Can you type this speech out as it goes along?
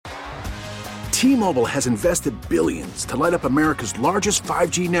T-Mobile has invested billions to light up America's largest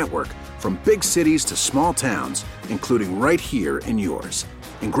 5G network, from big cities to small towns, including right here in yours.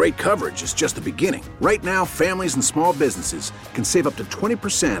 And great coverage is just the beginning. Right now, families and small businesses can save up to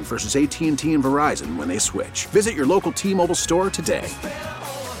 20% versus AT&T and Verizon when they switch. Visit your local T-Mobile store today.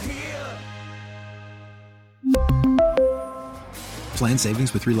 Plan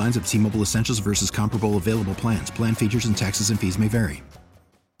savings with 3 lines of T-Mobile Essentials versus comparable available plans. Plan features and taxes and fees may vary.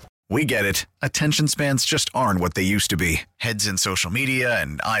 We get it. Attention spans just aren't what they used to be. Heads in social media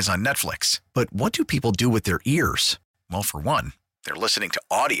and eyes on Netflix. But what do people do with their ears? Well, for one, they're listening to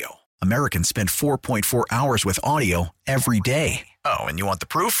audio. Americans spend 4.4 hours with audio every day. Oh, and you want the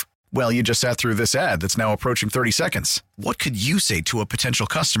proof? Well, you just sat through this ad that's now approaching 30 seconds. What could you say to a potential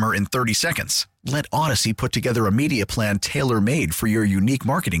customer in 30 seconds? Let Odyssey put together a media plan tailor-made for your unique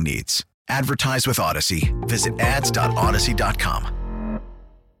marketing needs. Advertise with Odyssey. Visit ads.odyssey.com.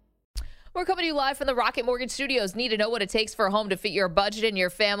 We're coming to you live from the Rocket Mortgage Studios. Need to know what it takes for a home to fit your budget and your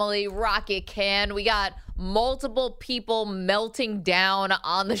family? Rocket can. We got multiple people melting down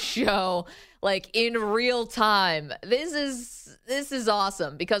on the show, like in real time. This is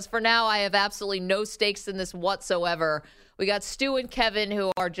awesome, because for now I have absolutely no stakes in this whatsoever. We got Stu and Kevin,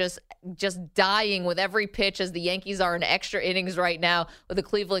 who are just dying with every pitch, as the Yankees are in extra innings right now with the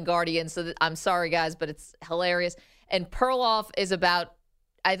Cleveland Guardians. So I'm sorry, guys, but it's hilarious. And Perloff is about,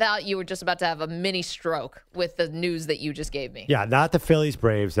 I thought you were just about to have a mini stroke with the news that you just gave me. Yeah, not the Phillies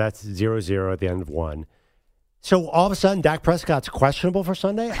Braves. That's 0-0 at the end of one. So all of a sudden, Dak Prescott's questionable for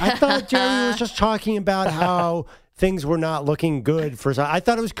Sunday? I thought Jerry was just talking about how things were not looking good for Sunday. I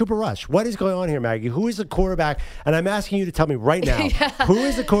thought it was Cooper Rush. What is going on here, Maggie? Who is the quarterback? And I'm asking you to tell me right now, who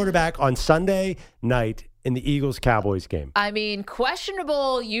is the quarterback on Sunday night in the Eagles-Cowboys game? I mean,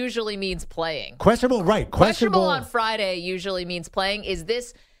 questionable usually means playing. Questionable, right. Questionable on Friday usually means playing. Is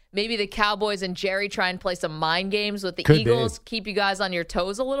this maybe the Cowboys and Jerry try and play some mind games with the Eagles, keep you guys on your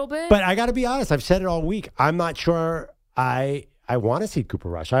toes a little bit? But I got to be honest. I've said it all week. I'm not sure I want to see Cooper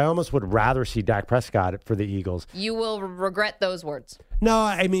Rush. I almost would rather see Dak Prescott for the Eagles. You will regret those words. No,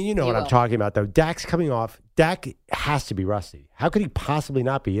 I mean, you know what I'm talking about, though. Dak's coming off. Dak has to be rusty. How could he possibly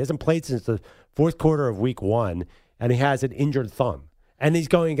not be? He hasn't played since the fourth quarter of week one, and he has an injured thumb. And he's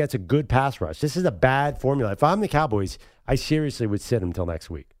going against a good pass rush. This is a bad formula. If I'm the Cowboys, I seriously would sit him until next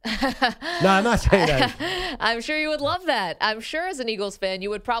week. No, I'm not saying that. I'm sure you would love that. I'm sure as an Eagles fan,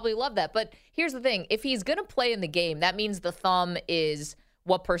 you would probably love that. But here's the thing. If he's going to play in the game, that means the thumb is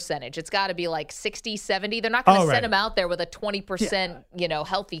what percentage? It's got to be like 60, 70. They're not going to send him out there with a 20%,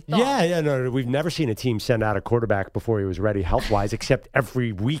 healthy thumb. No. We've never seen a team send out a quarterback before he was ready health-wise, except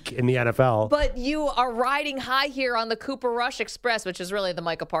every week in the NFL. But you are riding high here on the Cooper Rush Express, which is really the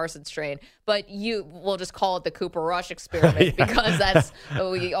Micah Parsons train. But we'll just call it the Cooper Rush experiment because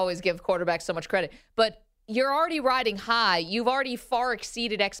we always give quarterbacks so much credit. But you're already riding high. You've already far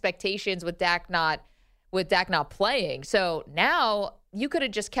exceeded expectations with Dak not playing. So now you could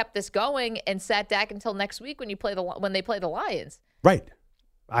have just kept this going and sat Dak until next week when they play the Lions. Right.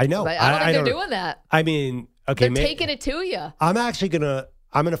 I know. But I don't think they're doing that. I mean, okay. They're taking it to you. I'm actually gonna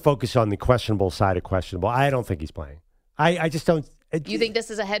focus on the questionable side of questionable. I don't think he's playing. I just don't. You think this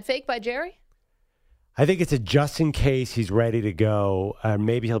is a head fake by Jerry? I think it's a just in case he's ready to go.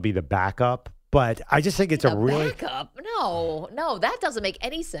 Maybe he'll be the backup. But I just think it's a really backup. No, that doesn't make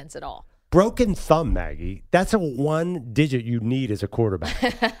any sense at all. Broken thumb, Maggie. That's a one digit you need as a quarterback.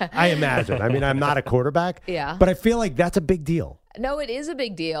 I imagine. I mean, I'm not a quarterback. Yeah. But I feel like that's a big deal. No, it is a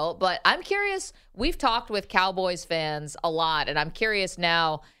big deal. But I'm curious. We've talked with Cowboys fans a lot, and I'm curious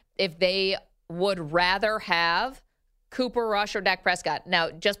now if they would rather have Cooper Rush or Dak Prescott.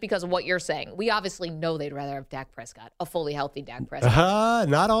 Now, just because of what you're saying, we obviously know they'd rather have Dak Prescott, a fully healthy Dak Prescott.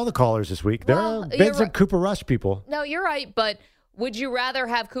 Not all the callers this week. There are been some Cooper Rush people. No, you're right, but would you rather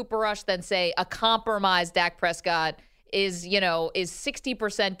have Cooper Rush than, say, a compromised Dak Prescott? Is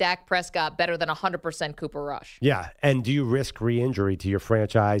 60% Dak Prescott better than 100% Cooper Rush? Yeah, and do you risk re-injury to your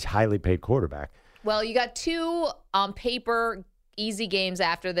franchise, highly paid quarterback? Well, you got two on paper easy games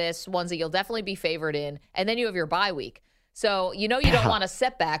after this, ones that you'll definitely be favored in, and then you have your bye week. So you don't want a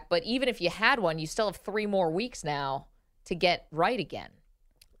setback, but even if you had one, you still have 3 more weeks now to get right again.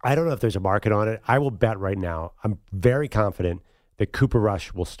 I don't know if there's a market on it. I will bet right now, I'm very confident that Cooper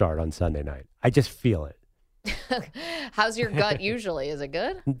Rush will start on Sunday night. I just feel it. How's your gut usually? Is it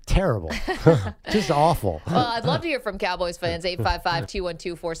good? Terrible. Just awful. Well, I'd love to hear from Cowboys fans.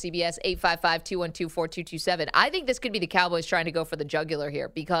 855-212-4CBS, 855-212-4227. I think this could be the Cowboys trying to go for the jugular here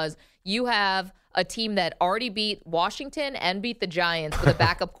because you have a team that already beat Washington and beat the Giants with a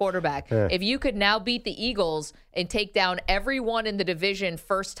backup quarterback. If you could now beat the Eagles and take down everyone in the division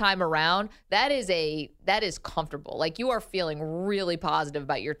first time around, that is comfortable. Like, you are feeling really positive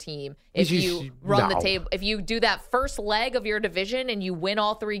about your team. If you run the table, if you do that first leg of your division and you win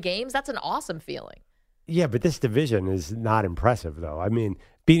all 3 games, that's an awesome feeling. Yeah, but this division is not impressive, though. I mean,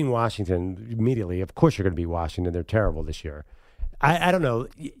 beating Washington immediately, of course you're going to beat Washington. They're terrible this year. I don't know.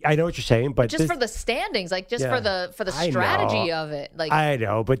 I know what you're saying, but just for the standings, like just for the strategy of it. Like, I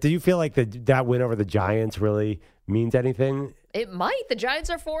know, but do you feel like that win over the Giants really means anything? It might. The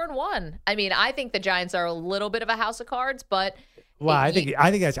Giants are 4-1. I mean, I think the Giants are a little bit of a house of cards, but well, I think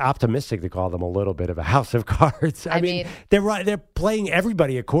that's optimistic to call them a little bit of a house of cards. I mean, they're playing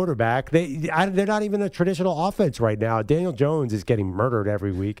everybody at quarterback. They're not even a traditional offense right now. Daniel Jones is getting murdered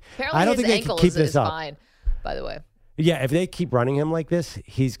every week. Apparently I don't his think they can keep this up. Fine, by the way. Yeah, if they keep running him like this,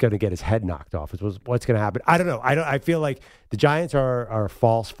 he's going to get his head knocked off. Is what's going to happen. I don't know. I feel like the Giants are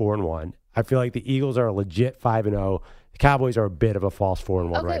false 4-1. I feel like the Eagles are a legit 5-0. The Cowboys are a bit of a false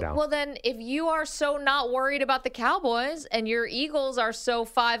 4-1 right now. Well, then, if you are so not worried about the Cowboys and your Eagles are so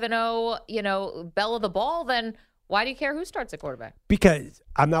 5-0, bell of the ball, then why do you care who starts at quarterback? Because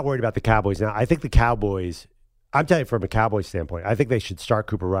I'm not worried about the Cowboys now. I think the Cowboys, I'm telling you from a Cowboys standpoint, I think they should start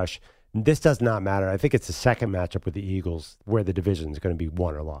Cooper Rush. This does not matter. I think it's the second matchup with the Eagles where the division is going to be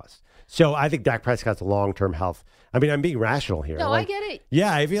won or lost. So I think Dak Prescott's long-term health. I mean, I'm being rational here. No, I get it.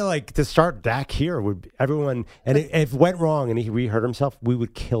 Yeah, I feel like to start Dak here would everyone, and if it went wrong and he re-hurt himself, we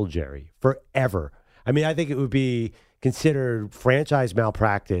would kill Jerry forever. I mean, I think it would be considered franchise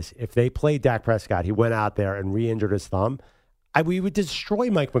malpractice if they played Dak Prescott. He went out there and re-injured his thumb. We would destroy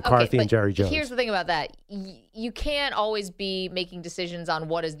Mike McCarthy and Jerry Jones. Here's the thing about that. You can't always be making decisions on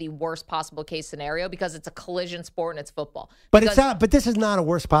what is the worst possible case scenario because it's a collision sport and it's football. But it's not. But this is not a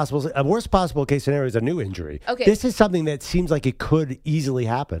worst possible case scenario is a new injury. Okay. This is something that seems like it could easily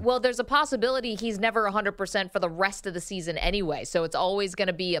happen. Well, there's a possibility he's never 100% for the rest of the season anyway. So it's always going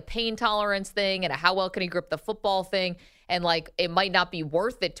to be a pain tolerance thing and a how well can he grip the football thing. And, it might not be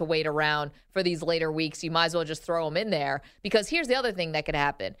worth it to wait around for these later weeks. You might as well just throw him in there. Because here's the other thing that could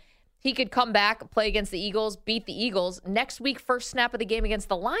happen. He could come back, play against the Eagles, beat the Eagles. Next week, first snap of the game against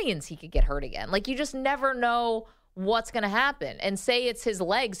the Lions, he could get hurt again. You just never know what's going to happen. And say it's his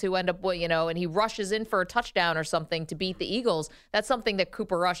legs who end up, and he rushes in for a touchdown or something to beat the Eagles. That's something that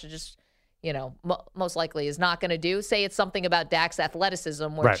Cooper Rush just, most likely is not going to do. Say it's something about Dak's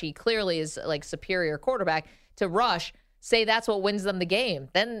athleticism, which he clearly is, superior quarterback to Rush. Say that's what wins them the game.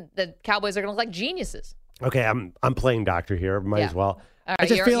 Then the Cowboys are going to look like geniuses. Okay, I'm playing doctor here. Might as well. All right,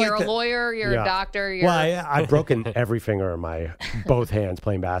 you're a lawyer. You're a doctor. I've broken every finger in my both hands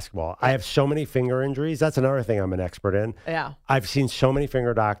playing basketball. I have so many finger injuries. That's another thing I'm an expert in. Yeah. I've seen so many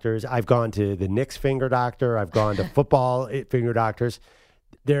finger doctors. I've gone to the Knicks finger doctor. I've gone to football finger doctors.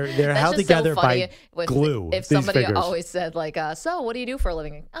 They're held together by glue. If somebody always said so what do you do for a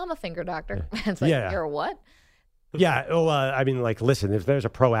living? I'm a finger doctor. It's you're a what? Yeah. Well, listen, if there's a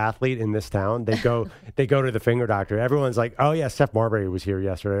pro athlete in this town, they go to the finger doctor. Everyone's like, oh, yeah, Steph Marbury was here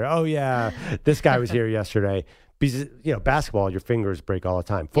yesterday. Oh, yeah, this guy was here yesterday. Because, basketball, your fingers break all the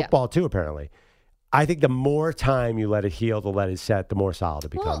time. Football, too, apparently. I think the more time you let it heal, the let it set, the more solid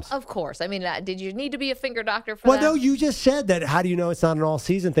it becomes. Well, of course. I mean, did you need to be a finger doctor for that? Well, no, you just said that. How do you know it's not an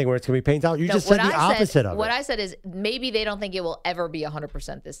all-season thing where it's going to be painful? You just said the opposite of it. What I said is maybe they don't think it will ever be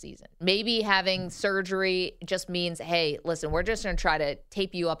 100% this season. Maybe having surgery just means, hey, listen, we're just going to try to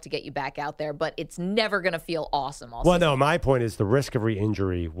tape you up to get you back out there, but it's never going to feel awesome all season. No, my point is the risk of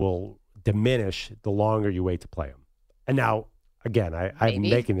re-injury will diminish the longer you wait to play them. And now, again, I'm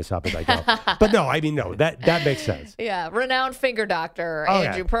making this up as I go. But no, that makes sense. Yeah, renowned finger doctor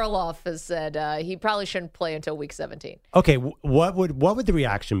Andrew Perloff has said he probably shouldn't play until week 17. Okay, what would the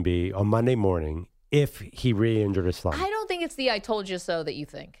reaction be on Monday morning if he re-injured his thumb? I don't think it's the I told you so that you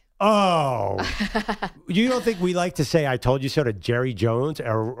think. Oh, you don't think we like to say "I told you so" to Jerry Jones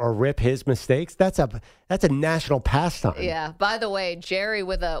or rip his mistakes? That's a national pastime. Yeah. By the way, Jerry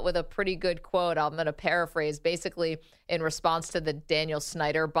with a pretty good quote. I'm going to paraphrase, basically in response to the Daniel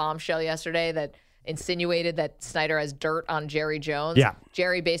Snyder bombshell yesterday that insinuated that Snyder has dirt on Jerry Jones. Yeah.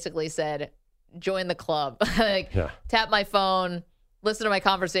 Jerry basically said, "Join the club." Tap my phone. Listen to my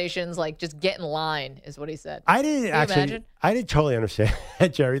conversations, just get in line, is what he said. I didn't totally understand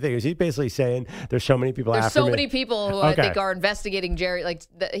that Jerry thing. Is he basically saying there's so many people after me? There's so many people who I think are investigating Jerry.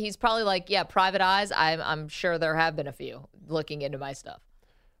 He's probably private eyes. I'm sure there have been a few looking into my stuff.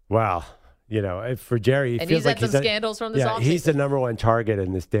 Wow. For Jerry, and he's had some scandals from this offseason. He's the number one target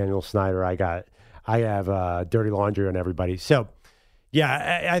in this Daniel Snyder. I have dirty laundry on everybody. So,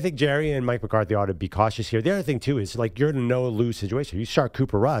 Yeah, I think Jerry and Mike McCarthy ought to be cautious here. The other thing, too, is like you're in a no-lose situation. You start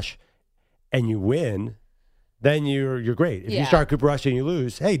Cooper Rush and you win, then you're great. If you start Cooper Rush and you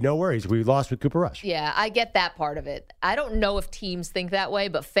lose, hey, no worries. We lost with Cooper Rush. Yeah, I get that part of it. I don't know if teams think that way,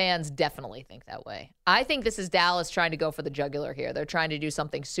 but fans definitely think that way. I think this is Dallas trying to go for the jugular here. They're trying to do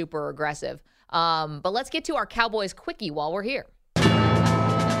something super aggressive. But let's get to our Cowboys quickie while we're here.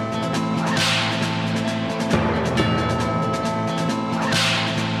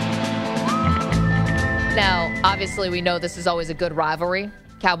 Now, obviously, we know this is always a good rivalry.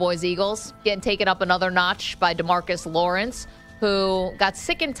 Cowboys-Eagles getting taken up another notch by DeMarcus Lawrence, who got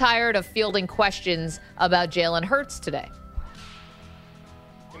sick and tired of fielding questions about Jalen Hurts today.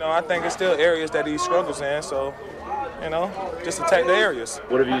 I think it's still areas that he struggles in, so, just attack the areas.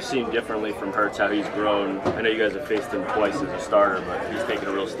 What have you seen differently from Hurts, how he's grown? I know you guys have faced him twice as a starter, but he's taken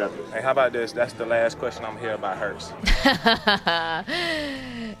a real step. Hey, how about this? That's the last question I'm here about Hurts.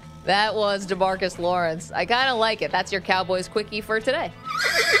 That was DeMarcus Lawrence. I kind of like it. That's your Cowboys quickie for today.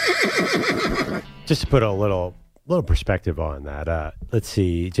 Just to put a little perspective on that, let's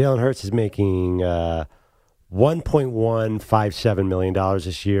see. Jalen Hurts is making $1.157 million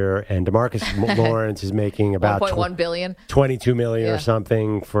this year, and DeMarcus Lawrence is making about $1.1 billion, $22 million or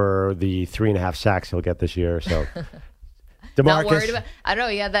something for the 3.5 sacks he'll get this year. So, DeMarcus, not worried about. I don't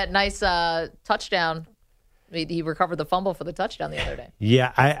know. He had that nice touchdown. He recovered the fumble for the touchdown the other day.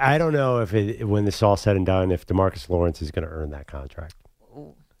 Yeah, I don't know if when this is all said and done, if DeMarcus Lawrence is going to earn that contract.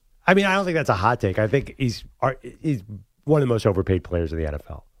 Ooh. I mean, I don't think that's a hot take. I think he's one of the most overpaid players in the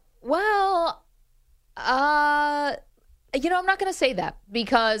NFL. Well, I'm not going to say that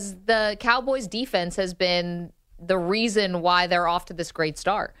because the Cowboys defense has been the reason why they're off to this great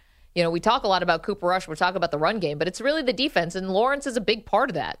start. We talk a lot about Cooper Rush. We're talking about the run game, but it's really the defense, and Lawrence is a big part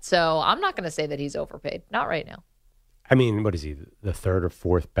of that. So I'm not going to say that he's overpaid. Not right now. I mean, what is he, the third or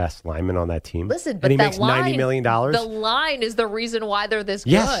fourth best lineman on that team? Listen, but and he that makes $90 million? The line is the reason why they're this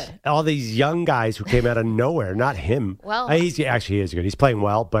yes, good. All these young guys who came out of nowhere, not him. Well, he actually is good. He's playing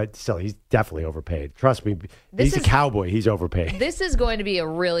well, but still, he's definitely overpaid. Trust me, he's a Cowboy. He's overpaid. This is going to be a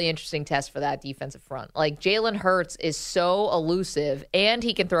really interesting test for that defensive front. Like, Jalen Hurts is so elusive, and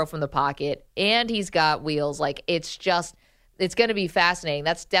he can throw from the pocket, and he's got wheels. Like, it's going to be fascinating.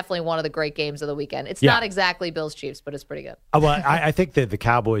 That's definitely one of the great games of the weekend. It's not exactly Bills Chiefs, but it's pretty good. Well, I think that the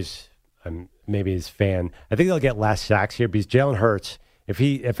Cowboys, maybe as a fan, I think they'll get less sacks here because Jalen Hurts,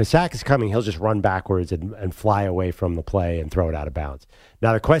 if a sack is coming, he'll just run backwards and fly away from the play and throw it out of bounds.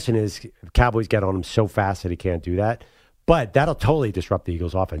 Now, the question is, the Cowboys get on him so fast that he can't do that. But that'll totally disrupt the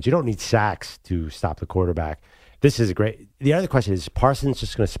Eagles' offense. You don't need sacks to stop the quarterback. This is great. The other question is Parsons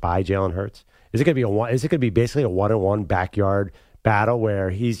just going to spy Jalen Hurts? Is it going to be basically a one-on-one backyard battle where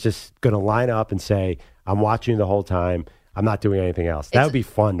he's just going to line up and say, "I'm watching you the whole time. I'm not doing anything else"? That would be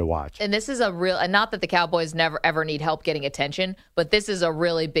fun to watch. And this is and not that the Cowboys never ever need help getting attention, but this is a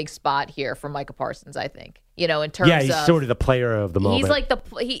really big spot here for Micah Parsons, I think. In terms of, he's sort of the player of the moment. He's like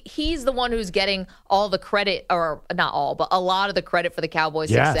he's the one who's getting all the credit, or not all, but a lot of the credit for the Cowboys'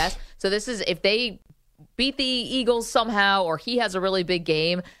 success. So this is, if they beat the Eagles somehow, or he has a really big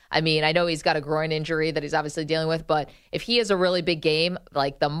game. I mean, I know he's got a groin injury that he's obviously dealing with, but if he has a really big game,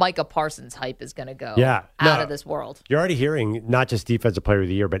 like, the Micah Parsons hype is going to go out of this world. You're already hearing not just Defensive Player of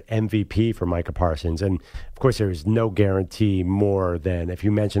the Year, but MVP for Micah Parsons. And, of course, there is no guarantee more than if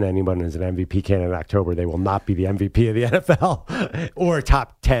you mention anyone as an MVP candidate in October, they will not be the MVP of the NFL or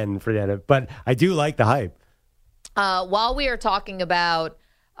top 10 for the NFL. But I do like the hype. While we are talking about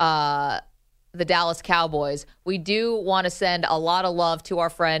the Dallas Cowboys, we do want to send a lot of love to our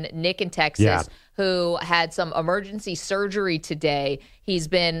friend Nick in Texas, who had some emergency surgery today. He's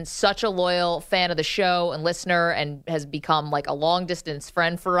been such a loyal fan of the show and listener, and has become like a long-distance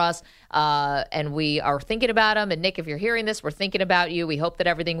friend for us. And we are thinking about him. And Nick, if you're hearing this, we're thinking about you. We hope that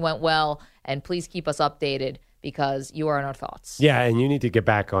everything went well, and please keep us updated because you are in our thoughts. Yeah, and you need to get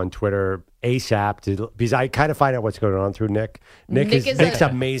back on Twitter ASAP because I kind of find out what's going on through Nick. Nick's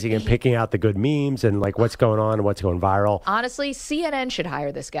amazing in picking out the good memes and like what's going on and what's going viral. Honestly, CNN should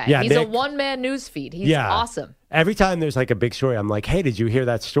hire this guy. Yeah, he's a one-man news feed. He's awesome. Every time there's like a big story, I'm like, "Hey, did you hear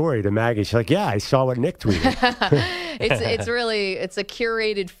that story?" To Maggie, she's like, "Yeah, I saw what Nick tweeted." It's a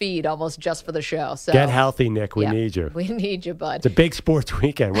curated feed almost just for the show. So get healthy, Nick. We need you. We need you, bud. It's a big sports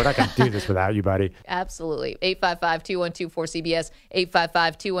weekend. We're not going to do this without you, buddy. Absolutely. 855-212-4CBS,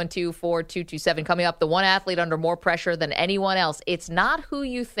 855-212-4227. Coming up, the one athlete under more pressure than anyone else. It's not who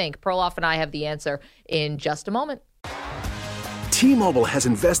you think. Perloff and I have the answer in just a moment. T-Mobile has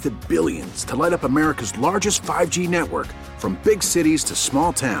invested billions to light up America's largest 5G network, from big cities to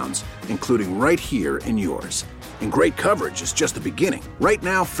small towns, including right here in yours. And great coverage is just the beginning. Right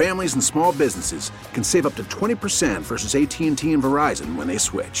now, families and small businesses can save up to 20% versus AT&T and Verizon when they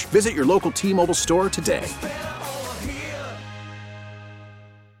switch. Visit your local T-Mobile store today.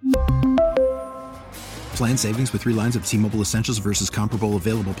 Plan savings with 3 lines of T-Mobile Essentials versus comparable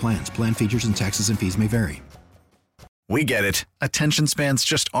available plans. Plan features and taxes and fees may vary. We get it. Attention spans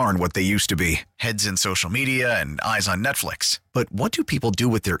just aren't what they used to be. Heads in social media and eyes on Netflix. But what do people do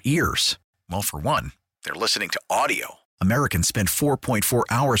with their ears? Well, for one, they're listening to audio. Americans spend 4.4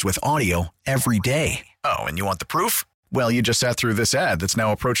 hours with audio every day. Oh, and you want the proof? Well, you just sat through this ad that's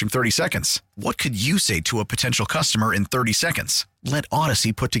now approaching 30 seconds. What could you say to a potential customer in 30 seconds? Let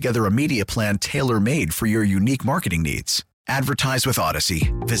Odyssey put together a media plan tailor-made for your unique marketing needs. Advertise with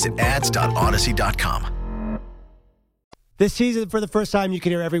Odyssey. Visit ads.odyssey.com. This season, for the first time, you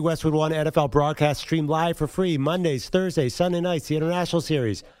can hear every Westwood One NFL broadcast streamed live for free Mondays, Thursdays, Sunday nights, the International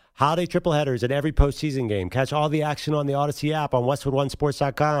Series, holiday triple headers, and every postseason game. Catch all the action on the Odyssey app, on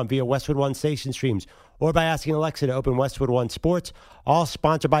WestwoodOneSports.com, via Westwood One station streams, or by asking Alexa to open Westwood One Sports, all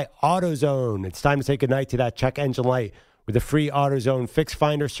sponsored by AutoZone. It's time to say goodnight to that check engine light with the free AutoZone Fix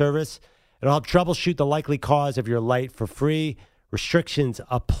Finder service. It'll help troubleshoot the likely cause of your light for free. Restrictions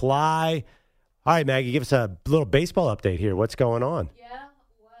apply. All right, Maggie, give us a little baseball update here. What's going on? Yeah,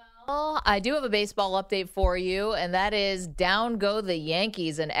 well, I do have a baseball update for you, and that is down go the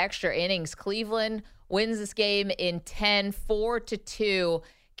Yankees in extra innings. Cleveland wins this game in 10, 4-2.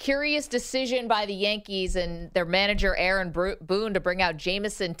 Curious decision by the Yankees and their manager, Aaron Boone, to bring out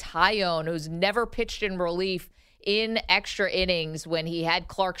Jameson Taillon, who's never pitched in relief in extra innings when he had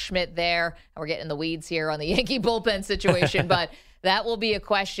Clark Schmidt there. We're getting in the weeds here on the Yankee bullpen situation, but that will be a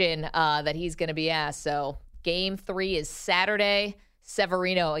question that he's going to be asked. So game 3 is Saturday.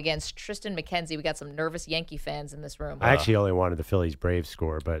 Severino against Tristan McKenzie. We got some nervous Yankee fans in this room. I actually only wanted the Phillies-Braves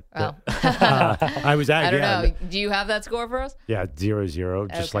score, but I don't know. Do you have that score for us? Yeah,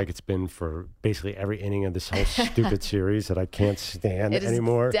 0-0, just like it's been for basically every inning of this whole stupid series that I can't stand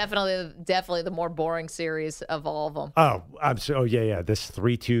anymore. Definitely the more boring series of all of them. Oh, yeah. This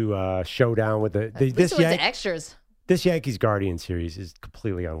 3-2 showdown with this extras. This Yankees-Guardians series is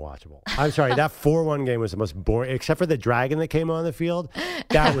completely unwatchable. I'm sorry, that 4-1 game was the most boring, except for the dragon that came on the field.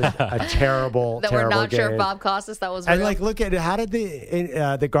 That was a terrible, that terrible we're not game. sure if Bob Costas, that was real. And, look at it. How did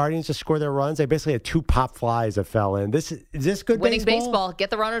the Guardians just score their runs? They basically had 2 pop flies that fell in. Is this good Winning baseball? Get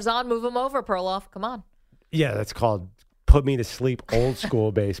the runners on, move them over, Perloff. Come on. Yeah, that's called put me to sleep old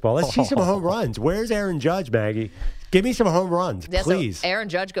school baseball. Let's see some home runs. Where's Aaron Judge, Maggie? Give me some home runs, please. So Aaron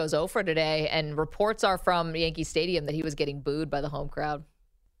Judge goes 0 for today, and reports are from Yankee Stadium that he was getting booed by the home crowd.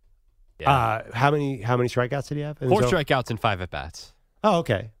 Yeah. How many strikeouts did he have? 4 strikeouts and 5 at-bats. Oh,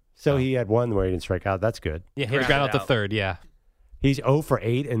 okay. So he had one where he didn't strike out. That's good. Yeah, he got out the third, yeah. He's 0 for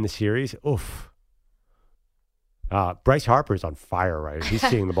 8 in the series. Oof. Bryce Harper's on fire, right? He's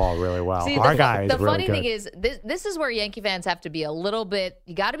seeing the ball really well. See, Our guy is the really funny good. thing is, this is where Yankee fans have to be a little bit,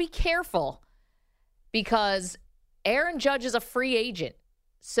 you got to be careful because Aaron Judge is a free agent.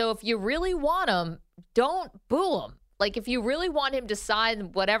 So if you really want him, don't boo him. Like if you really want him to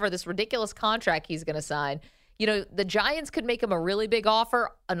sign whatever, this ridiculous contract he's going to sign, the Giants could make him a really big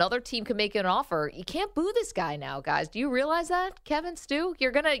offer. Another team could make an offer. You can't boo this guy now, guys. Do you realize that, Kevin, Stu?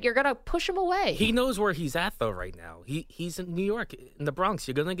 You're gonna push him away. He knows where he's at though right now. He's in New York, in the Bronx.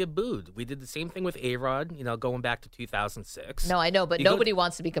 You're gonna get booed. We did the same thing with A-Rod, going back to 2006. No, I know, but nobody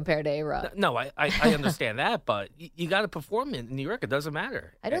wants to be compared to A-Rod. No, I understand that, but you got to perform in New York. It doesn't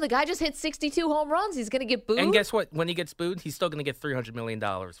matter. I know the guy just hit 62 home runs. He's gonna get booed. And guess what? When he gets booed, he's still gonna get $300 million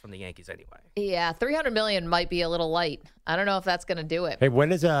from the Yankees anyway. Yeah, $300 million might be a little light. I don't know if that's gonna do it. Hey, when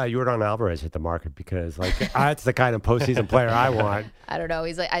does Yordan Alvarez hit the market? Because that's the kind of postseason player I want. I don't know.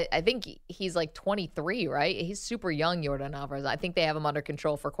 He's I think he's 23, right? He's super young, Yordan Alvarez. I think they have him under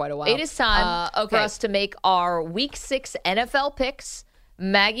control for quite a while. It is time for us to make our Week 6 NFL picks,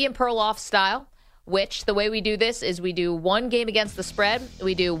 Maggie and Perloff style. Which the way we do this is we do one game against the spread,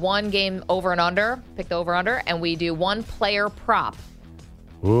 we do one game over and under, pick the over under, and we do one player prop.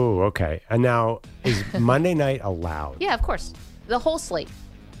 Ooh, okay. And now, is Monday night allowed? Yeah, of course. The whole slate.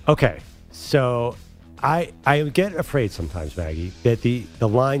 Okay. So I get afraid sometimes, Maggie, that the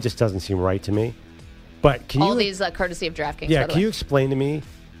line just doesn't seem right to me. But can all these courtesy of DraftKings. Yeah, can you explain to me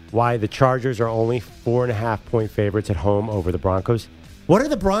why the Chargers are only 4.5-point favorites at home over the Broncos? What are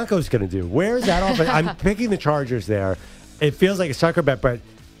the Broncos going to do? Where is that offense? I'm picking the Chargers there. It feels like a sucker bet, but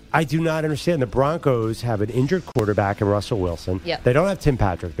I do not understand. The Broncos have an injured quarterback in Russell Wilson. Yep. They don't have Tim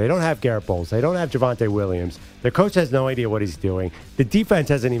Patrick. They don't have Garrett Bowles. They don't have Javonte Williams. Their coach has no idea what he's doing. The defense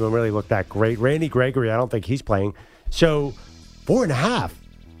hasn't even really looked that great. Randy Gregory, I don't think he's playing. So 4.5.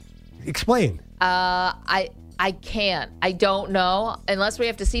 Explain. I can't. I don't know unless we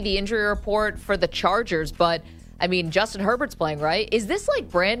have to see the injury report for the Chargers. But, I mean, Justin Herbert's playing, right? Is this like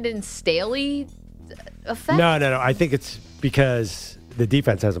Brandon Staley effect? No. I think it's because the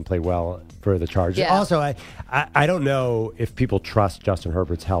defense hasn't played well for the Chargers. Yeah. Also, I don't know if people trust Justin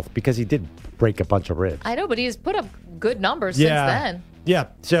Herbert's health because he did break a bunch of ribs. I know, but he's put up good numbers since then. Yeah.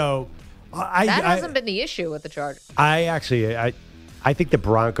 So that hasn't been the issue with the Chargers. I think the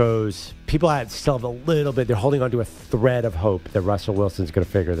Broncos, people still have a little bit, they're holding on to a thread of hope that Russell Wilson's going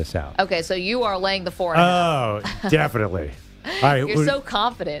to figure this out. Okay, so you are laying the 4.5. Oh, definitely. All right. You're so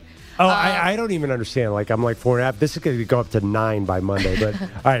confident. Oh, I don't even understand. Like, I'm like 4.5. This is going to go up to 9 by Monday. But, all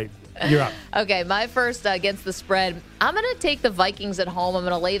right, you're up. Okay, my first against the spread, I'm going to take the Vikings at home. I'm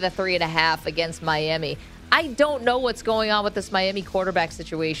going to lay the 3.5 against Miami. I don't know what's going on with this Miami quarterback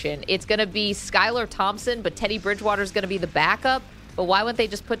situation. It's going to be Skylar Thompson, but Teddy Bridgewater is going to be the backup. But why wouldn't they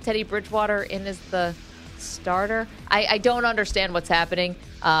just put Teddy Bridgewater in as the starter? I don't understand what's happening.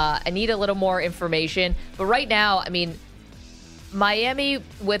 I need a little more information. But right now, I mean, Miami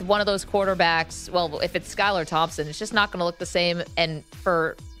with one of those quarterbacks, well, if it's Skylar Thompson, it's just not going to look the same. And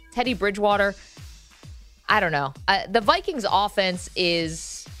for Teddy Bridgewater, I don't know. The Vikings offense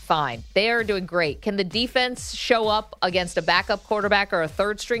is fine. They are doing great. Can the defense show up against a backup quarterback or a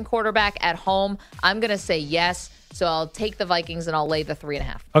third-string quarterback at home? I'm going to say yes. So I'll take the Vikings and I'll lay the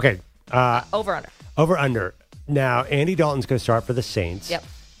 3.5. Okay. Over-under. Over-under. Now, Andy Dalton's going to start for the Saints. Yep.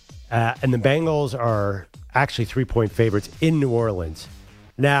 And the Bengals are actually 3-point favorites in New Orleans.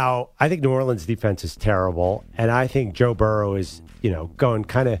 Now, I think New Orleans' defense is terrible, and I think Joe Burrow is, going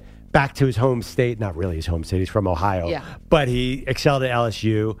kind of back to his home state. Not really his home state. He's from Ohio. Yeah. But he excelled at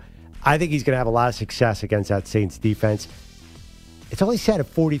LSU. I think he's going to have a lot of success against that Saints defense. It's only set at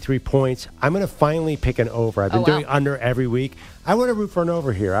 43 points. I'm going to finally pick an over. I've been doing under every week. I want to root for an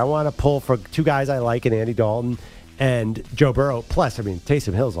over here. I want to pull for two guys I like in Andy Dalton and Joe Burrow. Plus, I mean,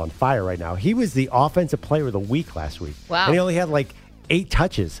 Taysom Hill's on fire right now. He was the offensive player of the week last week. Wow. And he only had like 8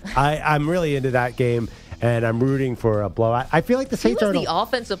 touches. I'm really into that game, and I'm rooting for a blowout. I feel like the Saints are the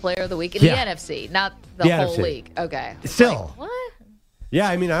offensive player of the week in the NFC, not the whole NFC. league. Okay. Still. Like, what? Yeah,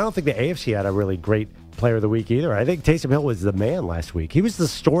 I mean, I don't think the AFC had a really great player of the week either. I think Taysom Hill was the man last week. He was the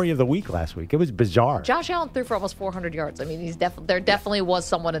story of the week last week. It was bizarre. Josh Allen threw for almost 400 yards. I mean, there definitely was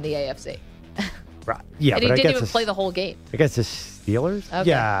someone in the AFC. Right. Yeah, and he didn't even play the whole game. Against the Steelers? Okay.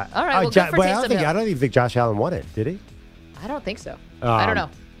 Yeah. All right, well, good for Taysom Hill. I don't even think Josh Allen won it, did he? I don't think so. I don't know.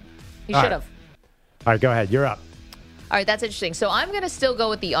 He should have. All right, go ahead. You're up. All right, that's interesting. So I'm going to still go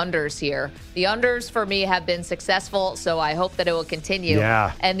with the unders here. The unders for me have been successful, so I hope that it will continue.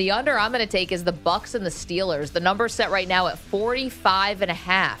 Yeah. And the under I'm going to take is the Bucks and the Steelers. The number's set right now at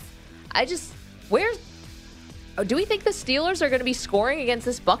 45.5. Do we think the Steelers are going to be scoring against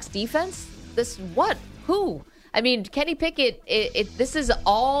this Bucks defense? Who? I mean, Kenny Pickett, this is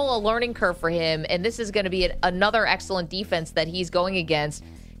all a learning curve for him, and this is going to be another excellent defense that he's going against.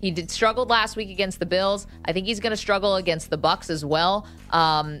 He struggled last week against the Bills. I think he's going to struggle against the Bucks as well.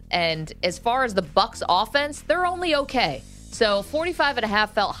 And as far as the Bucks offense, they're only okay. So 45.5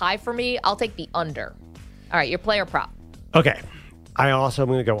 felt high for me. I'll take the under. All right, your player prop. Okay. I also am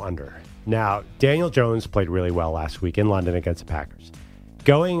going to go under. Now, Daniel Jones played really well last week in London against the Packers.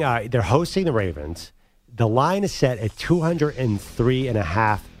 They're hosting the Ravens. The line is set at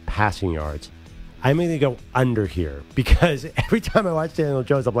 203.5 passing yards. I'm going to go under here because every time I watch Daniel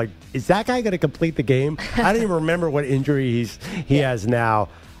Jones, I'm like, is that guy going to complete the game? I don't even remember what injury he has now.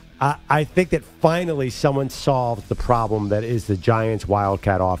 I think that finally someone solved the problem that is the Giants'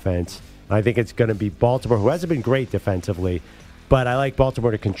 Wildcat offense. I think it's going to be Baltimore, who hasn't been great defensively, but I like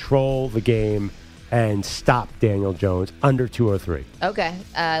Baltimore to control the game and stop Daniel Jones under 203. Okay,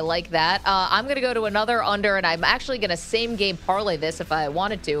 I like that. I'm going to go to another under, and I'm actually going to same-game parlay this if I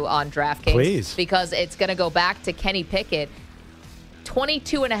wanted to on DraftKings. Please. Because it's going to go back to Kenny Pickett.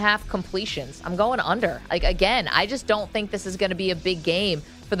 22.5 completions. I'm going under. Again, I just don't think this is going to be a big game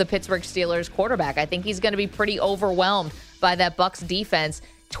for the Pittsburgh Steelers quarterback. I think he's going to be pretty overwhelmed by that Bucs defense.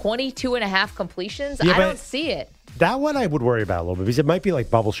 22.5 completions? I don't see it. That one I would worry about a little bit because it might be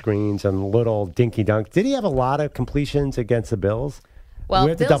like bubble screens and little dinky dunk. Did he have a lot of completions against the Bills? Well,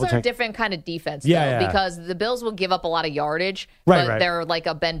 Bills are a different kind of defense, though, because the Bills will give up a lot of yardage, but they're like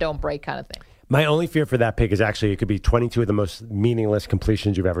a bend, don't break kind of thing. My only fear for that pick is actually it could be 22 of the most meaningless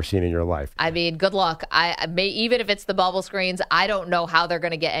completions you've ever seen in your life. I mean, good luck. Even if it's the bubble screens, I don't know how they're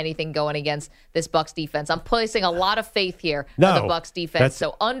going to get anything going against this Bucs defense. I'm placing a lot of faith here in the Bucs defense.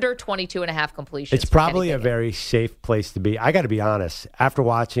 So under 22.5 completions. It's probably a very safe place to be. I got to be honest. After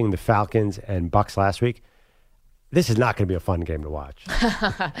watching the Falcons and Bucs last week, this is not going to be a fun game to watch.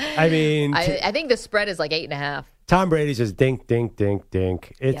 I mean, I think the spread is like 8.5. Tom Brady's just dink, dink, dink,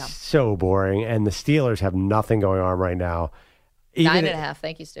 dink. It's so boring, and the Steelers have nothing going on right now. 9.5.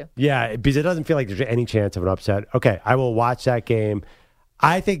 Thank you, Stu. Yeah, because it doesn't feel like there's any chance of an upset. Okay, I will watch that game.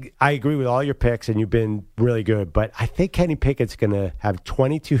 I think I agree with all your picks, and you've been really good, but I think Kenny Pickett's going to have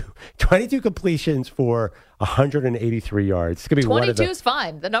 22 completions for 183 yards. It's going to be 22 is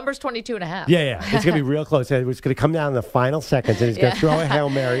fine. The number's 22.5. Yeah. It's going to be real close. It's going to come down in the final seconds, and he's going to throw a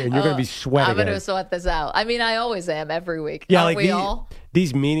Hail Mary, and you're going to be sweating. I'm going to sweat this out. I mean, I always am every week. Yeah, Aren't we all?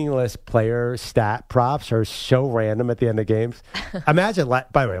 These meaningless player stat props are so random at the end of games. Imagine, by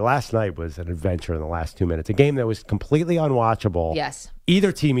the way, last night was an adventure in the last 2 minutes. A game that was completely unwatchable. Yes.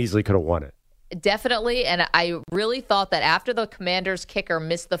 Either team easily could have won it. Definitely, and I really thought that after the Commanders kicker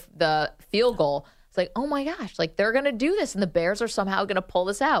missed the field goal, it's like, oh my gosh, like they're going to do this, and the Bears are somehow going to pull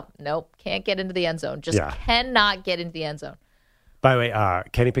this out. Nope, can't get into the end zone. Just cannot get into the end zone. By the way,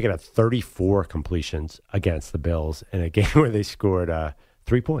 Kenny Pickett had 34 completions against the Bills in a game where they scored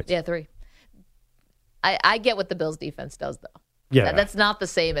 3 points. Yeah, 3. I get what the Bills defense does, though. Yeah, that's not the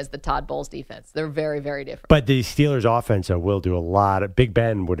same as the Todd Bowles defense. They're very, very different. But the Steelers' offense will do a lot. Big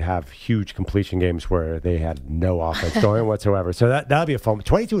Ben would have huge completion games where they had no offense going whatsoever. So that'll be a fun.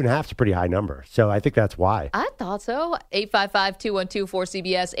 22.5 is a pretty high number. So I think that's why. I thought so.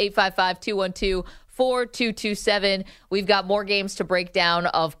 855-212-4CBS, 855-212-4227. We've got more games to break down,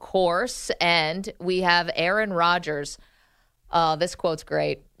 of course, and we have Aaron Rodgers. This quote's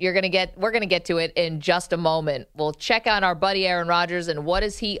great. We're gonna get to it in just a moment. We'll check on our buddy Aaron Rodgers and what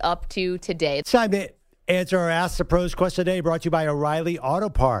is he up to today. It's time to answer our Ask the Pros question today, brought to you by O'Reilly Auto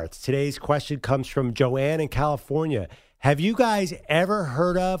Parts. Today's question comes from Joanne in California. Have you guys ever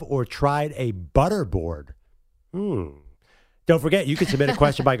heard of or tried a butterboard? Don't forget, you can submit a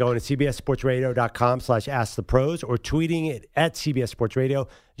question by going to cbssportsradio.com/askthepros or tweeting it at CBS Sports Radio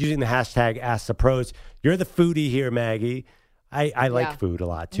using the hashtag AskThePros. You're the foodie here, Maggie. I like food a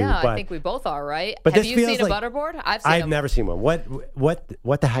lot too. No, but I think we both are, right? But have you seen a butterboard? I've never seen one. What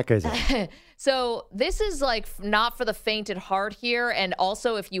the heck is it? So this is like not for the faint at heart here, and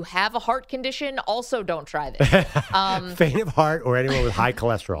also if you have a heart condition, also don't try this. Faint of heart or anyone with high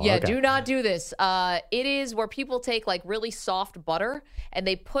cholesterol. Yeah, okay. do not do this. It is where people take like really soft butter and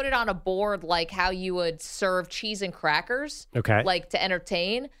they put it on a board like how you would serve cheese and crackers, like to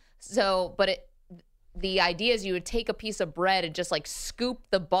entertain. So, the idea is you would take a piece of bread and just like scoop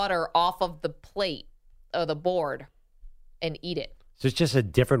the butter off of the plate or the board and eat it. So it's just a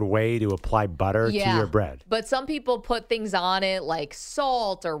different way to apply butter to your bread. But some people put things on it like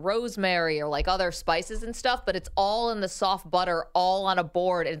salt or rosemary or like other spices and stuff, but it's all in the soft butter, all on a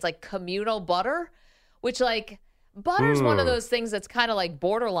board. And it's like communal butter, which like butter's one of those things that's kind of like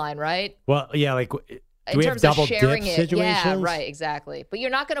borderline, right? Well, yeah, like do we have terms double of sharing dip it. situations? Yeah, right, exactly. But you're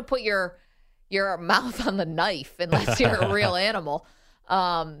not going to put your mouth on the knife unless you're a real animal.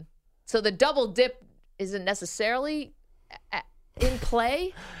 So the double dip isn't necessarily in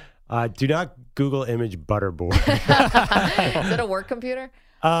play. Do not Google image butterboard. Is it a work computer?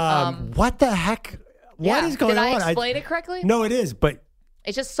 What the heck? What is going on? Did I explain it correctly? No, it is, but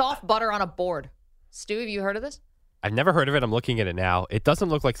it's just soft butter on a board. Stu, have you heard of this? I've never heard of it. I'm looking at it now. It doesn't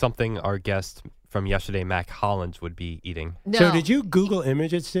look like something our guest from yesterday, Mac Hollins, would be eating. No. So did you Google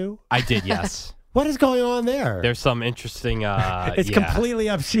image it, Stu? I did, yes. What is going on there? There's some interesting. It's completely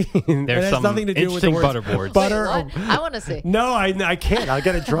obscene. There's it has some nothing to do with the interesting words butterboards. butter. Wait, what? I want to see. No, I can't. I'll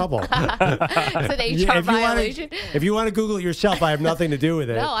get in trouble. It's an HR violation. If you want to Google it yourself, I have nothing to do with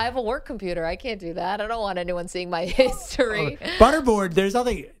it. No, I have a work computer. I can't do that. I don't want anyone seeing my history. Butterboard. There's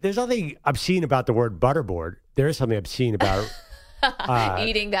nothing obscene about the word butterboard. There is something obscene about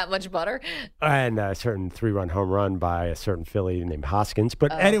eating that much butter. And a certain 3-run home run by a certain Philly named Hoskins.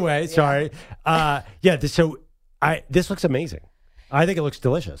 But anyway, sorry. This looks amazing. I think it looks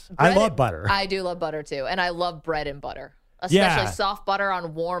delicious. I love butter. I do love butter too. And I love bread and butter. Especially soft butter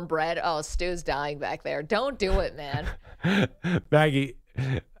on warm bread. Oh, Stu's dying back there. Don't do it, man. Maggie,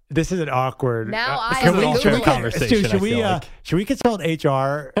 this is an awkward. Now I have a Google conversation. Stu, should we consult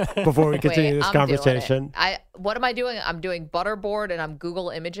HR before we continue this conversation? What am I doing? I'm doing butterboard and I'm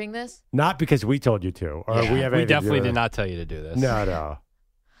Google imaging this. Not because we told you to, or we have. We definitely did not tell you to do this. No.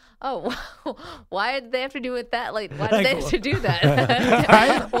 Oh, why did they have to do it that? Like, why did they have to do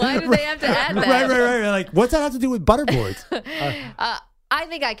that? Why did they have to add that? Right. Like, what's that have to do with butterboards? I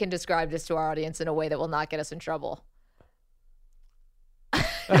think I can describe this to our audience in a way that will not get us in trouble.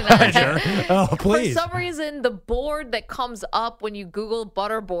 Sure. Oh, please. For some reason, the board that comes up when you Google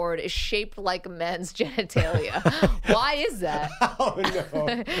butterboard is shaped like men's genitalia. Why is that? Oh,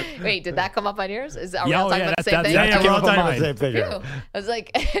 no. Wait, did that come up on yours? Are we Yeah, all talking about the same thing? Yeah, came we're all up talking on about the mine. same thing. Phew. I was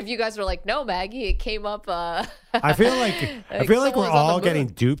like, if you guys were like, no, Maggie, it came up. I feel like someone we're was on all the getting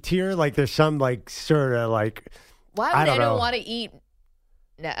moon. duped here. Like there's some like sort of like Why I would don't anyone know. want to eat?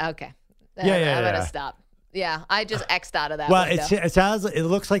 No, okay. Yeah, I'm yeah. gonna stop. Yeah, I just X'd out of that. well, window. it sounds it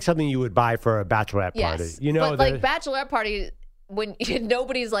looks like something you would buy for a bachelorette party. Yes, You know, but like bachelorette party, when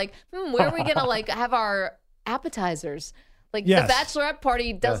nobody's like, where are we gonna like have our appetizers? Like Yes. the bachelorette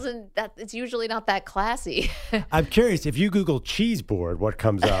party doesn't. That it's usually not that classy. I'm curious if you Google cheese board, what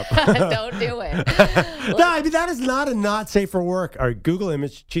comes up? Don't do it. No, I mean that is not a not safe for work. Or Google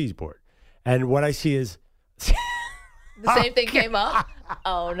image cheese board, and what I see is The same thing came up.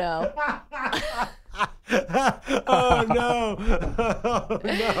 Oh no. oh no, oh,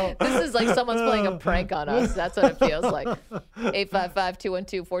 no. This is like someone's playing a prank on us. That's what it feels like.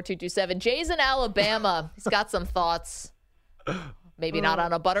 855-212-4227. Jay's in Alabama. He's got some thoughts. Maybe not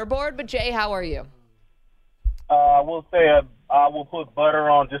on a butterboard, but Jay, how are you? I will say I will put butter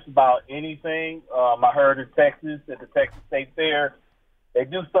on just about anything. I heard in Texas at the Texas State Fair, they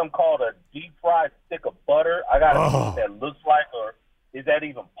do something called a deep fried stick of butter. I got to see what that looks like, or is that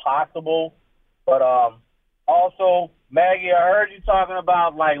even possible? But also, Maggie, I heard you talking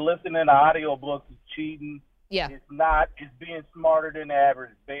about like listening to audiobooks is cheating. Yeah. It's not. It's being smarter than the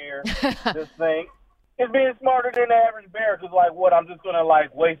average bear. This thing. It's being smarter than the average bear because, like, what, I'm just going to,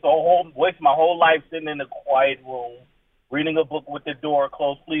 like, waste my whole life sitting in a quiet room, reading a book with the door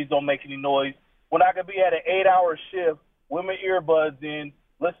closed. Please don't make any noise. When I could be at an 8-hour shift with my earbuds in,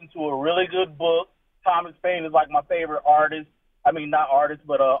 listen to a really good book. Thomas Paine is, like, my favorite artist. I mean, not artist,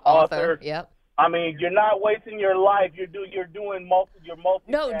 but author. Yep. I mean, you're not wasting your life. You're doing multitasking.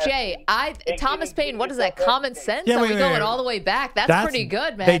 No, Jay, Thomas Paine, what is that, Common Sense? Yeah, Are wait, we wait, going wait. all the way back? That's pretty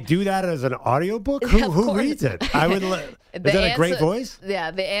good, man. They do that as an audiobook? Of Who course. reads it? I would. Is that a great voice?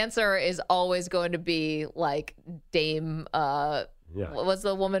 Yeah, the answer is always going to be like Dame. What was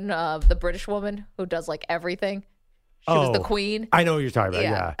the woman, the British woman who does like everything? She was the queen. I know what you're talking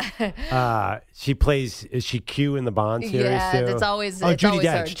about. Yeah. She plays. Is she Q in the Bond series Yeah, too? it's always Judi always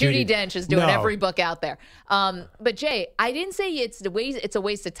her. Dench. Judi Dench is doing No. every book out there. But Jay, I didn't say it's a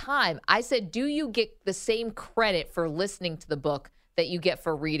waste of time. I said, do you get the same credit for listening to the book that you get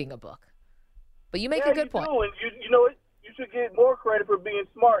for reading a book? But you make a good point. Do. And you know what? You should get more credit for being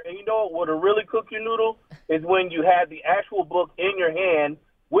smart. And you know what will really cook your noodle is when you have the actual book in your hand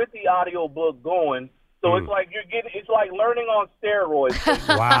with the audio book going. So it's like it's like learning on steroids.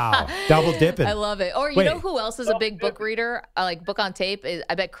 Wow, double dipping. I love it. Or you know who else is a big book reader, like book on tape?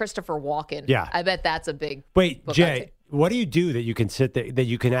 I bet Christopher Walken. Yeah. I bet that's a big Wait, book on Jay, tape. what do you do that you can sit there, that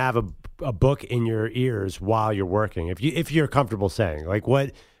you can have a book in your ears while you're working? If you're comfortable saying, like,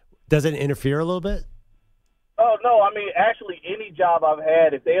 what does it interfere a little bit? Oh no, I mean actually any job I've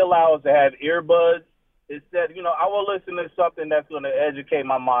had, if they allow us to have earbuds, instead, I will listen to something that's going to educate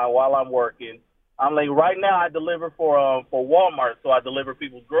my mind while I'm working. I'm like, right now I deliver for Walmart, so I deliver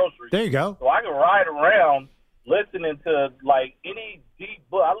people's groceries. There you go. So I can ride around listening to like any deep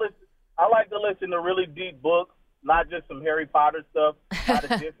book. I like to listen to really deep books, not just some Harry Potter stuff. Not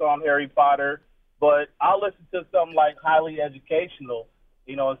a diss on Harry Potter, but I'll listen to something like highly educational,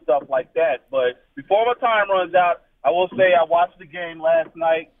 and stuff like that. But before my time runs out, I will say I watched the game last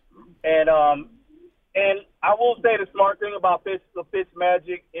night, and I will say the smart thing about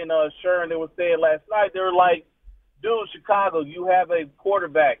Fitzmagic and Sherman, they were saying last night, they were like, dude, Chicago, you have a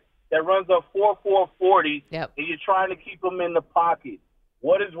quarterback that runs a 4.40, and you're trying to keep him in the pocket.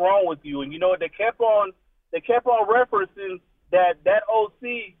 What is wrong with you? And you know what? They kept on referencing that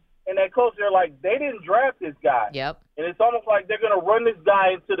OC and that coach. They're like, they didn't draft this guy. Yep. And it's almost like they're going to run this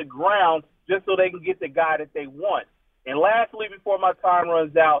guy into the ground just so they can get the guy that they want. And lastly, before my time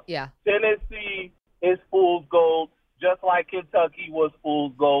runs out, Tennessee is fool's gold, just like Kentucky was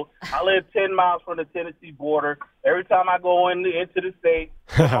fool's gold. I live 10 miles from the Tennessee border. Every time I go into the state,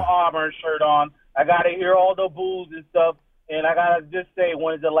 with my Auburn shirt on, I got to hear all the boos and stuff, and I got to just say,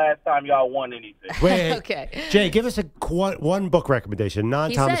 when's the last time y'all won anything? Wait, Okay. Jay, give us one book recommendation,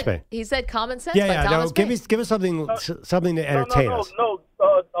 non-Thomas Paine. He said Common Sense by Yeah, Thomas no, Paine. give us something to entertain us.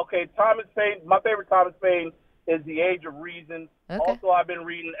 Okay, Thomas Paine, my favorite Thomas Paine is The Age of Reason. Okay. Also, I've been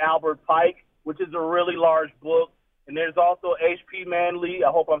reading Albert Pike, which is a really large book. and there's also H.P. Manley.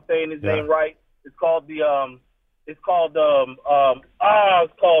 I hope I'm saying his name right. It's called The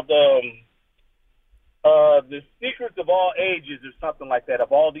Secrets of All Ages or something like that,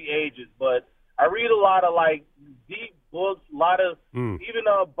 of all the ages. But I read a lot of like deep books, a lot of even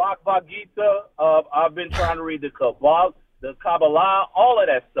Bhagavad Gita. I've been trying to read the Kabbalah, all of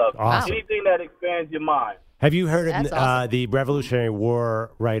that stuff. Awesome. Anything that expands your mind. Have you heard of the Revolutionary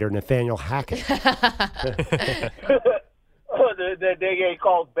War writer Nathaniel Hackett? They get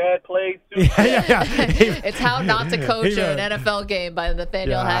called bad plays too. Yeah. It's How Not to Coach an NFL Game by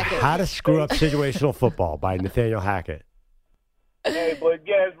Nathaniel Hackett. How to Screw Up Situational Football by Nathaniel Hackett. Hey, but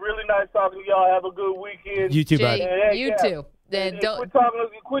yeah, it's really nice talking to y'all. Have a good weekend. You too, Jay, bud. you too. Then don't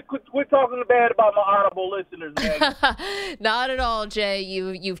quit talking bad about my Audible listeners, man. Not at all, Jay.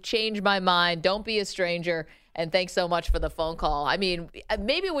 You've changed my mind. Don't be a stranger. And thanks so much for the phone call. I mean,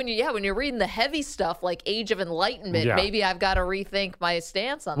 maybe when you're reading the heavy stuff like Age of Enlightenment, maybe I've got to rethink my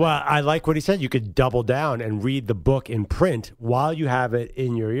stance on that. Well, I like what he said. You could double down and read the book in print while you have it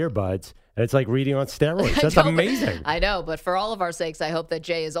in your earbuds. And it's like reading on steroids. That's amazing. I know, but for all of our sakes, I hope that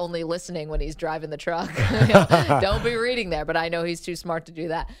Jay is only listening when he's driving the truck. Don't be reading there, but I know he's too smart to do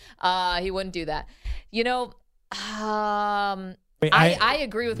that. He wouldn't do that. I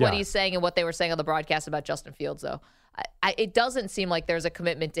agree with what he's saying and what they were saying on the broadcast about Justin Fields, though. It doesn't seem like there's a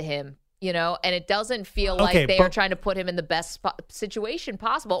commitment to him, and it doesn't feel like they are trying to put him in the best situation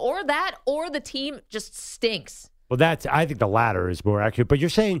possible, or the team just stinks. Well, I think the latter is more accurate. But you're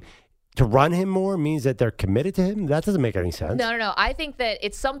saying to run him more means that they're committed to him? That doesn't make any sense. No. I think that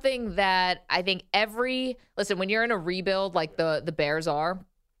it's something that I think listen, when you're in a rebuild like the Bears are,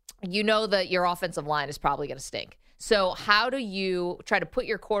 you know that your offensive line is probably going to stink. So how do you try to put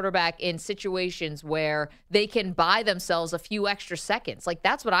your quarterback in situations where they can buy themselves a few extra seconds? Like,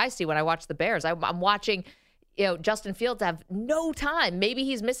 that's what I see when I watch the Bears. I'm watching, Justin Fields have no time. Maybe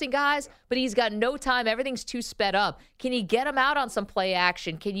he's missing guys, but he's got no time. Everything's too sped up. Can you get him out on some play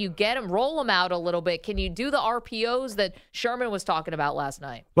action? Can you roll him out a little bit? Can you do the RPOs that Sherman was talking about last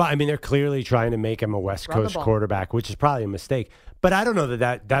night? Well, I mean, they're clearly trying to make him a West Coast quarterback, which is probably a mistake. But I don't know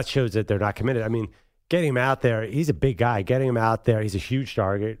that shows that they're not committed. I mean, getting him out there, he's a big guy. Getting him out there, he's a huge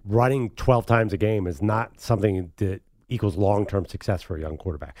target. Running 12 times a game is not something that equals long-term success for a young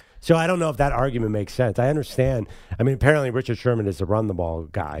quarterback. So I don't know if that argument makes sense. I understand. I mean, apparently Richard Sherman is a run-the-ball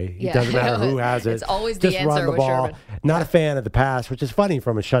guy. It doesn't matter who has it. It's always just the answer run the with ball. Sherman. Not a fan of the pass, which is funny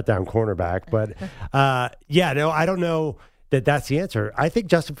from a shutdown cornerback. But, I don't know that's the answer. I think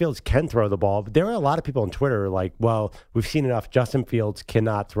Justin Fields can throw the ball. But there are a lot of people on Twitter like, well, we've seen enough. Justin Fields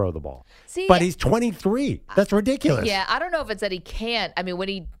cannot throw the ball. But he's 23. That's ridiculous. Yeah, I don't know if it's that he can't. I mean,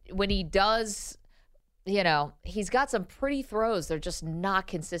 when he does, he's got some pretty throws. They're just not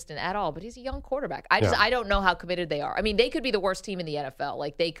consistent at all. But he's a young quarterback. I don't know how committed they are. I mean, they could be the worst team in the NFL.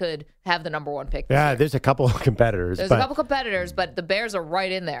 Like, they could have the number one pick this year. There's a couple of competitors. There's a couple competitors, but the Bears are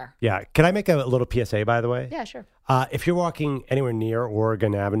right in there. Yeah. Can I make a little PSA, by the way? Yeah, sure. If you're walking anywhere near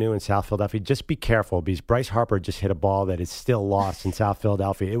Oregon Avenue in South Philadelphia, just be careful because Bryce Harper just hit a ball that is still lost in South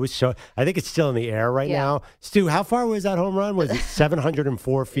Philadelphia. It was I think it's still in the air right now. Stu, how far was that home run? Was it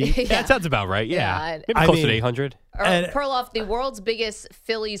 704 feet? Yeah, that sounds about right. Yeah. Maybe closer to 800. Perloff, the world's biggest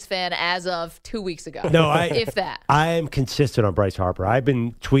Phillies fan as of 2 weeks ago. No, if that. I am consistent on Bryce Harper. I've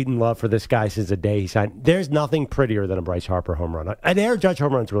been tweeting love for this guy since the day he signed. There's nothing prettier than a Bryce Harper home run. An Aaron Judge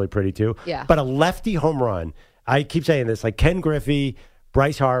home run's really pretty too. Yeah. But a lefty home run, I keep saying this, like Ken Griffey,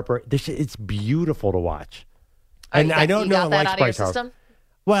 Bryce Harper, it's beautiful to watch. And I don't know one likes Bryce Harper.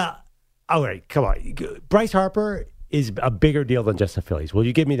 Well, all right, come on. Bryce Harper is a bigger deal than just the Phillies. Will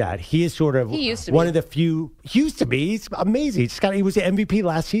you give me that? He is sort of one of the few. He used to be. He's amazing. He was the MVP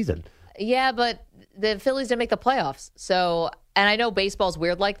last season. Yeah, but the Phillies didn't make the playoffs. So, and I know baseball's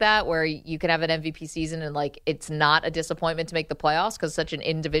weird like that, where you can have an MVP season and like it's not a disappointment to make the playoffs because it's such an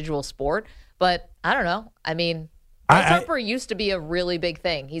individual sport. But I don't know. I mean, Bryce Harper used to be a really big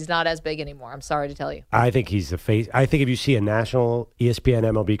thing. He's not as big anymore. I'm sorry to tell you. I think he's the face. I think if you see a national ESPN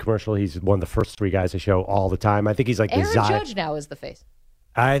MLB commercial, he's one of the first three guys to show all the time. I think he's like Aaron the Zion. Judge now is the face.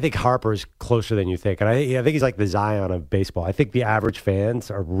 I think Harper's closer than you think. And I think he's like the Zion of baseball. I think the average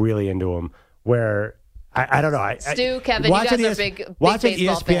fans are really into him where I don't know. Stu, Kevin, you guys are big watch an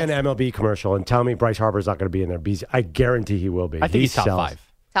baseball ESPN fans. MLB commercial and tell me Bryce Harper's not going to be in there. Because I guarantee he will be. I think he's top five.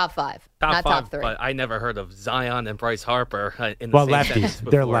 Top five, not top three. But I never heard of Zion and Bryce Harper in the well, same lefties. sentence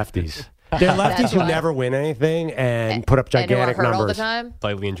before. They're lefties. They're lefties who never win anything and put up gigantic and who are hurt numbers. all the time.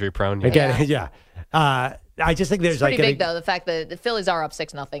 Slightly injury prone. Yeah. I just think there's it's pretty big though. The fact that the Phillies are up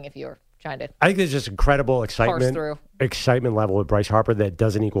 6-0. If you're trying to. I think there's just incredible excitement level with Bryce Harper that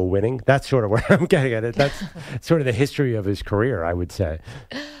doesn't equal winning. That's sort of where I'm getting at it. That's sort of the history of his career, I would say.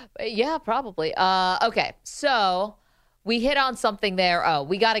 Yeah, probably. Okay, so we hit on something there. Oh,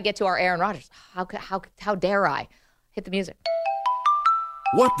 we got to get to our Aaron Rodgers. How dare I? Hit the music.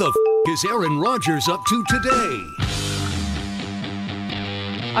 What the is Aaron Rodgers up to today?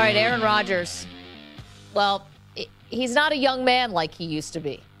 All right, Aaron Rodgers. Well, he's not a young man like he used to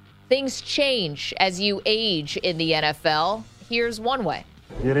be. Things change as you age in the NFL. Here's one way.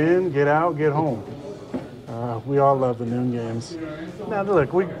 Get in, get out, get home. We all love the noon games. Now,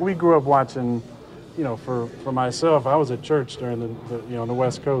 look, we grew up watching, for myself, I was at church during the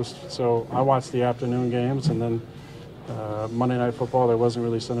West Coast, so I watched the afternoon games, and then Monday Night Football. There wasn't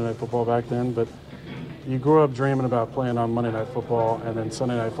really Sunday Night Football back then, but you grew up dreaming about playing on Monday Night Football and then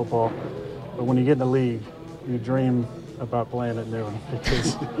Sunday Night Football. But when you get in the league, you dream about playing at noon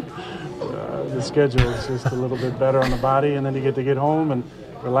because the schedule is just a little bit better on the body, and then you get home and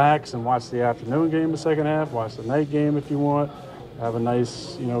relax and watch the afternoon game the second half, watch the night game if you want, have a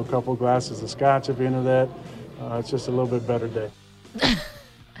nice, couple glasses of scotch at the end of that. It's just a little bit better day.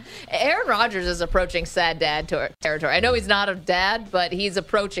 Aaron Rodgers is approaching sad dad territory. I know he's not a dad, but he's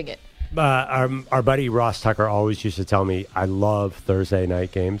approaching it. Our buddy Ross Tucker always used to tell me, I love Thursday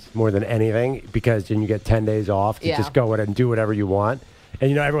night games more than anything because then you get 10 days off to just go in and do whatever you want.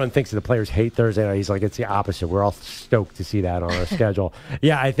 And, everyone thinks that the players hate Thursday night. He's like, it's the opposite. We're all stoked to see that on our schedule.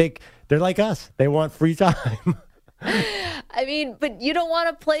 Yeah, I think they're like us. They want free time. I mean, but you don't want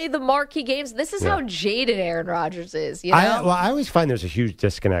to play the marquee games. This is how jaded Aaron Rodgers is. I always find there's a huge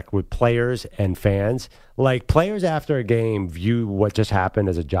disconnect with players and fans. Like, players after a game view what just happened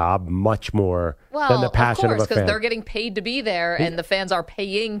as a job much more than the passion of a fan. Because they're getting paid to be there, and the fans are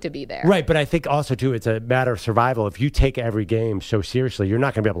paying to be there. Right, but I think also, too, it's a matter of survival. If you take every game so seriously, you're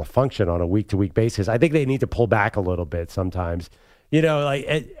not going to be able to function on a week-to-week basis. I think they need to pull back a little bit sometimes.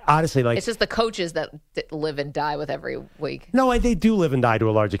 Honestly, it's just the coaches that live and die with every week. No, they do live and die to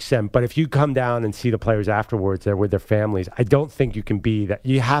a large extent. But if you come down and see the players afterwards, they're with their families. I don't think you can be that.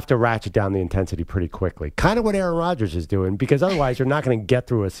 You have to ratchet down the intensity pretty quickly. Kind of what Aaron Rodgers is doing, because otherwise you're not going to get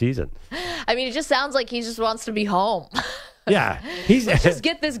through a season. I mean, it just sounds like he just wants to be home. Yeah, let's just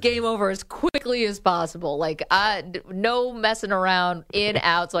get this game over as quickly as possible. Like, no messing around, in,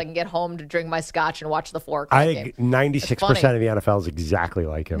 out, so I can get home to drink my scotch and watch the 4 o'clock game. 96% of the NFL is exactly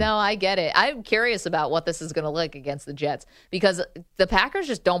like him. No, I get it. I'm curious about what this is going to look against the Jets because the Packers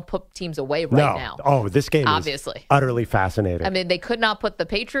just don't put teams away now. Oh, this game obviously is utterly fascinating. I mean, they could not put the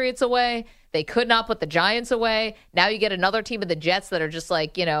Patriots away. They could not put the Giants away. Now you get another team of the Jets that are just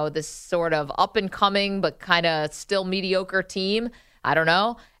like, this sort of up-and-coming but kind of still mediocre team. I don't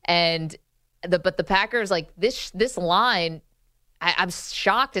know. But the Packers, like, this line, I'm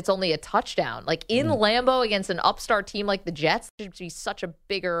shocked it's only a touchdown. Like, in Lambeau against an upstart team like the Jets, it should be such a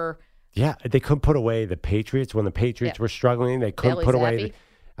bigger... Yeah, they couldn't put away the Patriots when the Patriots were struggling. They couldn't put away...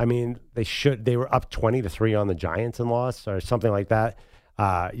 They were up 20-3 on the Giants and lost or something like that.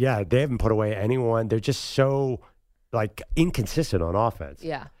 They haven't put away anyone. They're just so inconsistent on offense.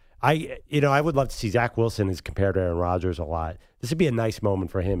 Yeah. I would love to see Zach Wilson is compared to Aaron Rodgers a lot. This would be a nice moment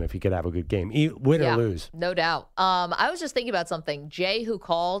for him if he could have a good game, win or lose. No doubt. I was just thinking about something. Jay, who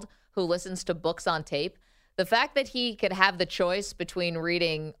listens to books on tape, the fact that he could have the choice between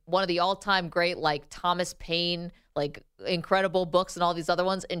reading one of the all-time great, like Thomas Paine, like incredible books and all these other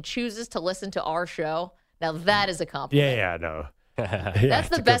ones, and chooses to listen to our show. Now that is a compliment. Yeah, no. That's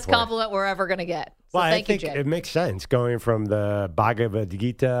the best compliment we're ever going to get. So I think it makes sense going from the Bhagavad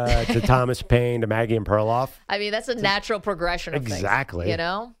Gita to Thomas Paine to Maggie and Perloff. I mean, that's a natural progression of exactly.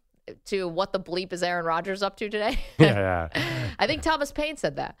 things, to what the bleep is Aaron Rodgers up to today. Yeah. I think Thomas Paine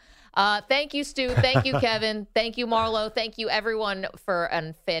said that. Thank you, Stu. Thank you, Kevin. Thank you, Marlo. Thank you, everyone, for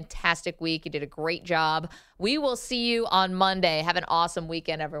a fantastic week. You did a great job. We will see you on Monday. Have an awesome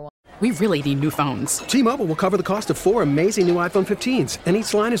weekend, everyone. We really need new phones. T-Mobile will cover the cost of 4 amazing new iPhone 15s, and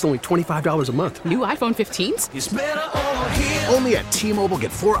each line is only $25 a month. New iPhone 15s? It's better over here. Only at T-Mobile,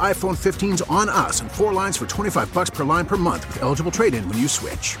 get 4 iPhone 15s on us and 4 lines for $25 per line per month with eligible trade-in when you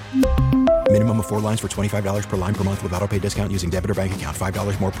switch. Minimum of 4 lines for $25 per line per month with autopay discount using debit or bank account.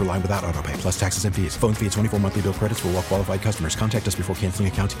 $5 more per line without autopay, plus taxes and fees. Phone fee at 24 monthly bill credits for well-qualified customers. Contact us before canceling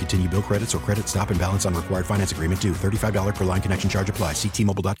account to continue bill credits or credit stop and balance on required finance agreement due. $35 per line connection charge applies. See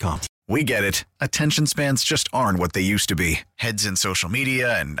T-Mobile.com. We get it. Attention spans just aren't what they used to be. Heads in social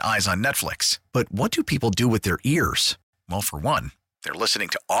media and eyes on Netflix. But what do people do with their ears? Well, for one, they're listening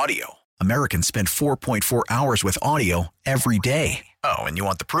to audio. Americans spend 4.4 hours with audio every day. Oh, and you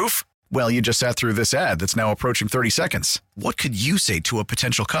want the proof? Well, you just sat through this ad that's now approaching 30 seconds. What could you say to a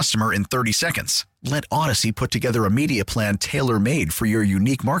potential customer in 30 seconds? Let Odyssey put together a media plan tailor-made for your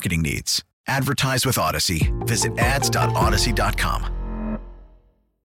unique marketing needs. Advertise with Odyssey. Visit ads.odyssey.com.